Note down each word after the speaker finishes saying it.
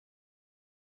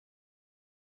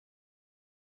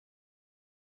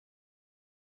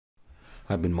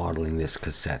I've been modeling this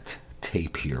cassette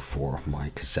tape here for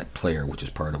my cassette player, which is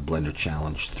part of Blender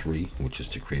Challenge 3, which is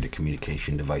to create a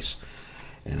communication device.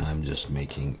 And I'm just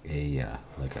making a,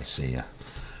 like I say,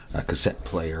 a cassette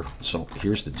player. So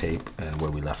here's the tape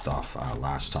where we left off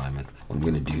last time. And what I'm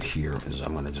going to do here is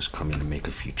I'm going to just come in and make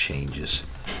a few changes.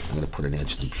 I'm going to put an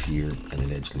edge loop here and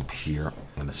an edge loop here.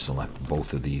 I'm going to select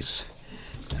both of these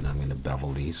and I'm going to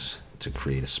bevel these to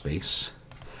create a space.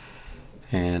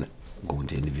 And go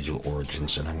into individual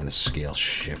origins and I'm going to scale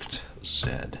Shift Z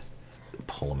and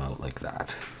pull them out like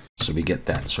that. So we get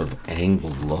that sort of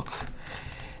angled look.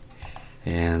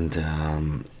 And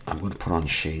I'm going to put on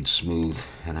shade smooth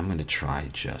and I'm going to try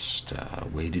just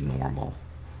weighted normal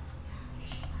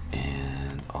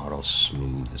and auto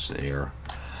smooth is there.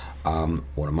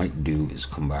 What I might do is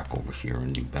come back over here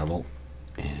and do bevel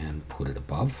and put it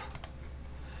above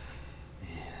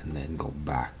and then go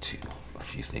back to a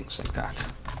few things like that.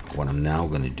 What I'm now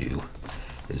going to do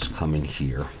is come in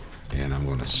here and I'm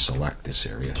going to select this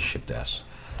area, Shift S,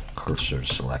 cursor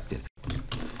selected.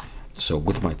 So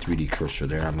with my 3D cursor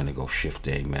there, I'm going to go Shift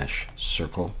A, Mesh,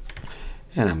 Circle,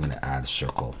 and I'm going to add a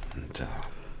circle. And,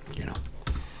 you know,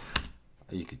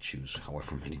 you could choose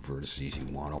however many vertices you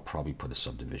want. I'll probably put a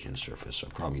subdivision surface. I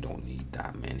probably don't need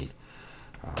that many.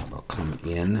 I'll come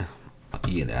in,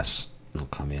 E and S, and I'll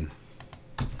come in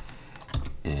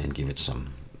and give it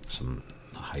some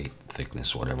height,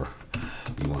 thickness, whatever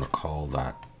you want to call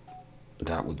that.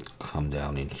 That would come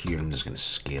down in here. I'm just going to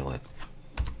scale it.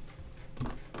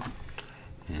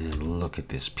 And look at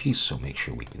this piece, so make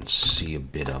sure we can see a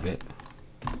bit of it.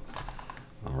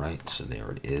 All right, so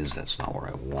there it is. That's not where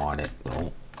I want it,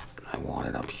 though. I want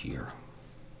it up here.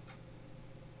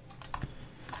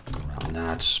 Around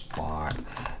that spot.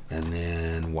 And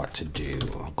then what to do?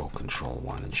 I'll go Control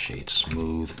 1 and shade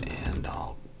smooth, and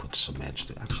I'll put some edge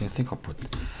to it. Actually, I think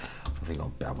I'll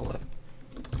bevel it.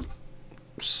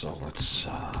 So let's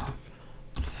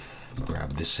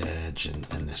grab this edge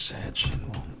and this edge, and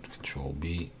we'll Control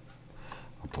B.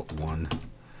 I'll put 1,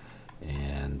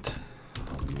 and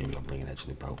maybe I'll bring an edge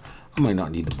loop out. I might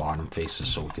not need the bottom faces,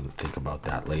 so we can think about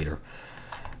that later.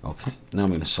 Okay, now I'm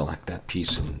going to select that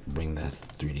piece and bring the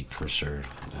 3D cursor.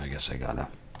 I guess I gotta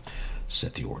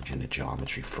set the origin to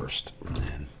geometry first, and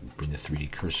then bring the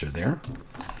 3D cursor there.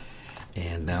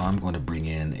 And now I'm going to bring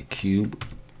in a cube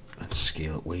and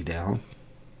scale it way down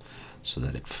so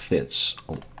that it fits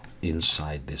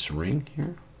inside this ring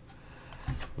here.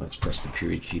 Let's press the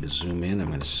period key to zoom in. I'm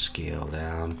going to scale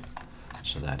down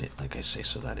so that it, like I say,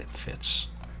 so that it fits.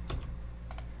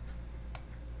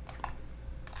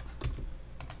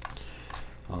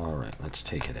 All right, let's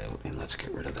take it out and let's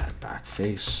get rid of that back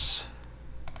face.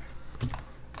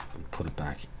 And put it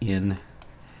back in,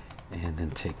 and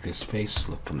then take this face,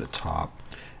 look from the top,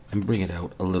 and bring it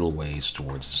out a little ways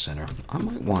towards the center. I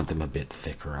might want them a bit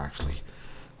thicker, actually.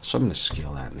 So I'm going to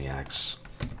scale that in the X.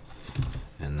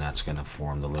 And that's going to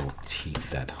form the little teeth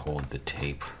that hold the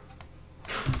tape.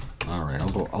 All right,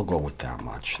 I'll go with that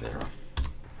much there.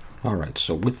 All right,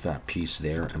 so with that piece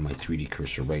there and my 3D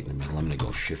cursor right in the middle, I'm going to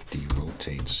go Shift D,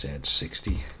 rotate Z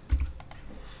 60.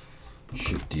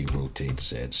 Shift D, rotate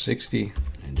Z 60,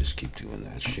 and just keep doing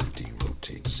that. Shift D,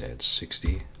 rotate Z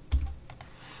 60.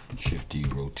 Shift D,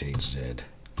 rotate Z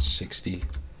 60,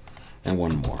 and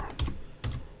one more.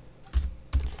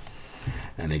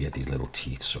 And I get these little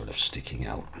teeth sort of sticking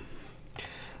out.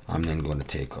 I'm then going to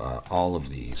take all of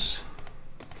these,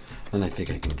 and I think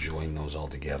I can join those all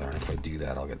together, and if I do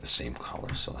that I'll get the same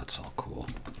color, so that's all cool.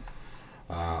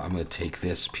 I'm going to take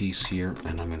this piece here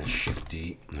and I'm going to Shift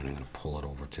D and I'm going to pull it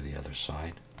over to the other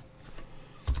side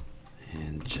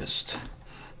and just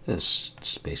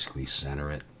basically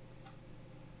center it.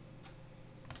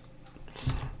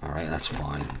 Alright, that's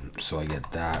fine. So I get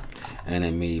that, and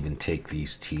I may even take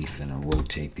these teeth and I'll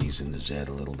rotate these into Z a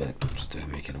little bit just to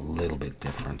make it a little bit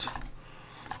different.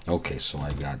 Okay, so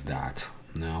I got that.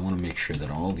 Now I want to make sure that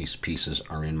all these pieces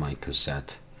are in my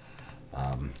cassette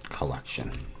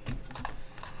collection.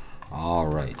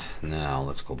 Alright, now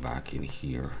let's go back in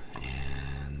here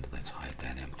and let's hide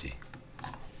that empty.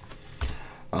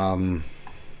 One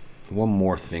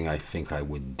more thing I think I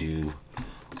would do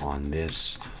on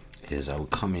this is I would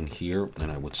come in here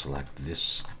and I would select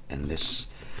this and this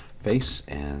face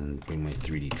and bring my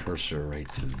 3D cursor right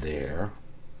to there.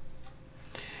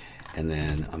 And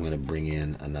then I'm going to bring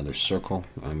in another circle.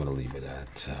 I'm going to leave it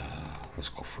at let's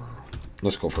go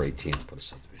for 18. Let's put a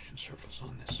subdivision surface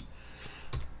on this.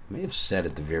 I may have said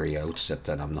at the very outset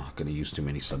that I'm not going to use too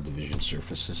many subdivision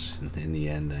surfaces, and in the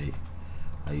end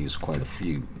I use quite a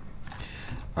few.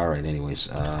 All right, anyways,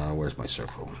 where's my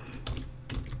circle?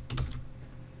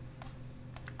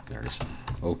 There it is.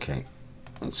 Okay,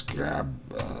 let's grab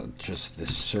just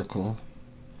this circle,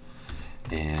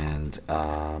 and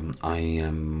I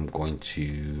am going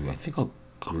to, I think I'll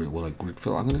grid, will I grid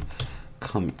fill? I'm going to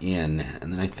come in,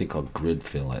 and then I think I'll grid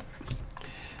fill it,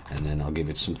 and then I'll give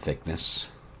it some thickness,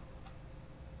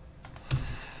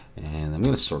 and I'm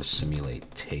going to sort of simulate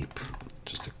tape,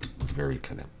 just a very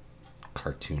kind of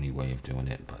cartoony way of doing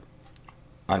it, but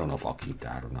I don't know if I'll keep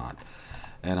that or not.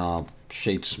 And I'll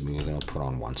shade smooth, and I'll put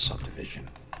on one subdivision.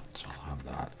 So I'll have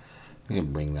that. I'm going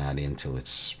to bring that in till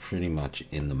it's pretty much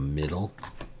in the middle,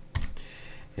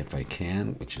 if I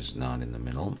can, which is not in the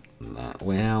middle.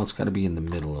 Well, it's got to be in the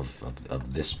middle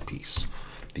of this piece,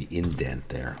 the indent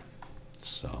there.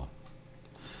 So,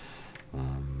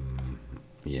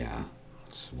 yeah,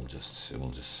 so we'll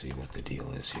just see what the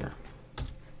deal is here.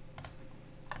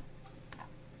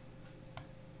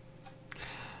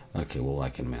 Okay, well, I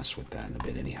can mess with that in a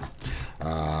bit anyhow.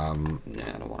 Yeah,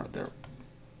 I don't want it there.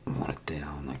 I want it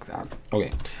down like that.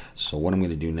 Okay, so what I'm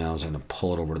going to do now is I'm going to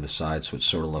pull it over to the side so it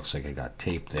sort of looks like I got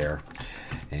tape there.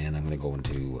 And I'm going to go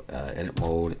into edit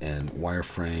mode and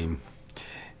wireframe.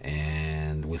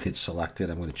 And with it selected,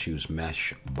 I'm going to choose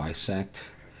mesh bisect.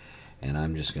 And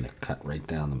I'm just going to cut right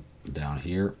down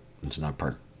here. It's not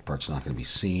part's not going to be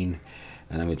seen.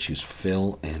 And I'm going to choose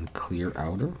fill and clear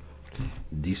outer.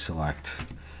 Deselect.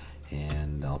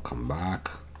 And I'll come back,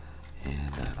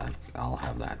 and I'll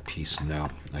have that piece now.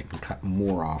 I can cut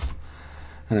more off,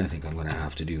 and I think I'm going to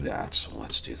have to do that, so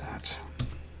let's do that.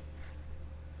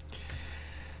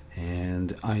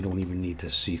 And I don't even need to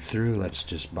see through. Let's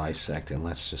just bisect, and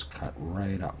let's just cut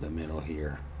right up the middle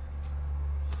here.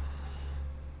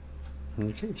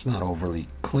 Okay, it's not overly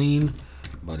clean,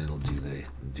 but it'll do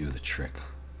the trick,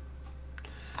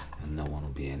 and no one will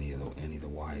be any the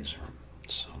wiser.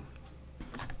 So.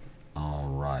 All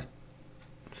right,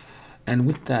 and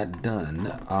with that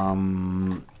done,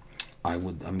 I'm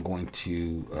going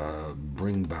to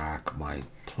bring back my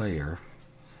player,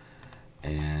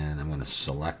 and I'm going to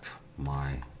select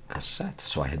my cassette.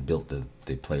 So I had built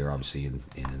the player obviously in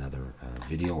another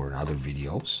video or in other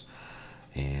videos,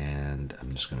 and I'm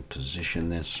just going to position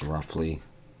this roughly,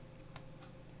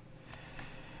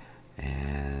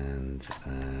 and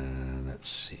let's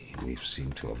see, we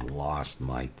seem to have lost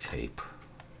my tape.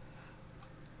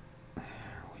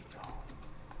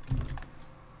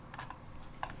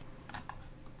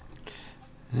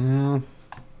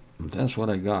 That's what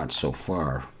I got so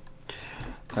far.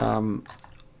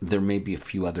 There may be a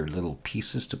few other little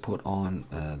pieces to put on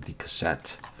the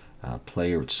cassette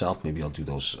player itself. Maybe I'll do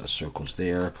those circles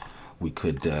there. We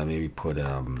could maybe put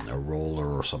a roller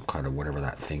or some kind of whatever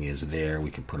that thing is there.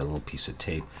 We could put a little piece of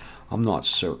tape. I'm not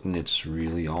certain it's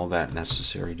really all that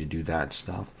necessary to do that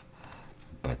stuff,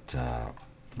 but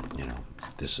you know,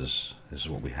 this is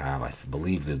what we have. I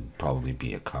believe there'd probably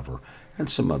be a cover and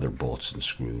some other bolts and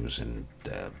screws and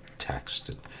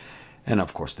text and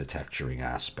of course the texturing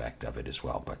aspect of it as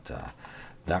well. But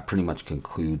that pretty much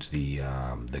concludes the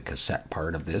cassette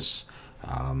part of this,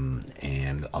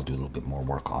 and I'll do a little bit more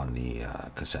work on the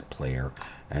cassette player,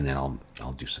 and then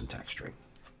I'll do some texturing.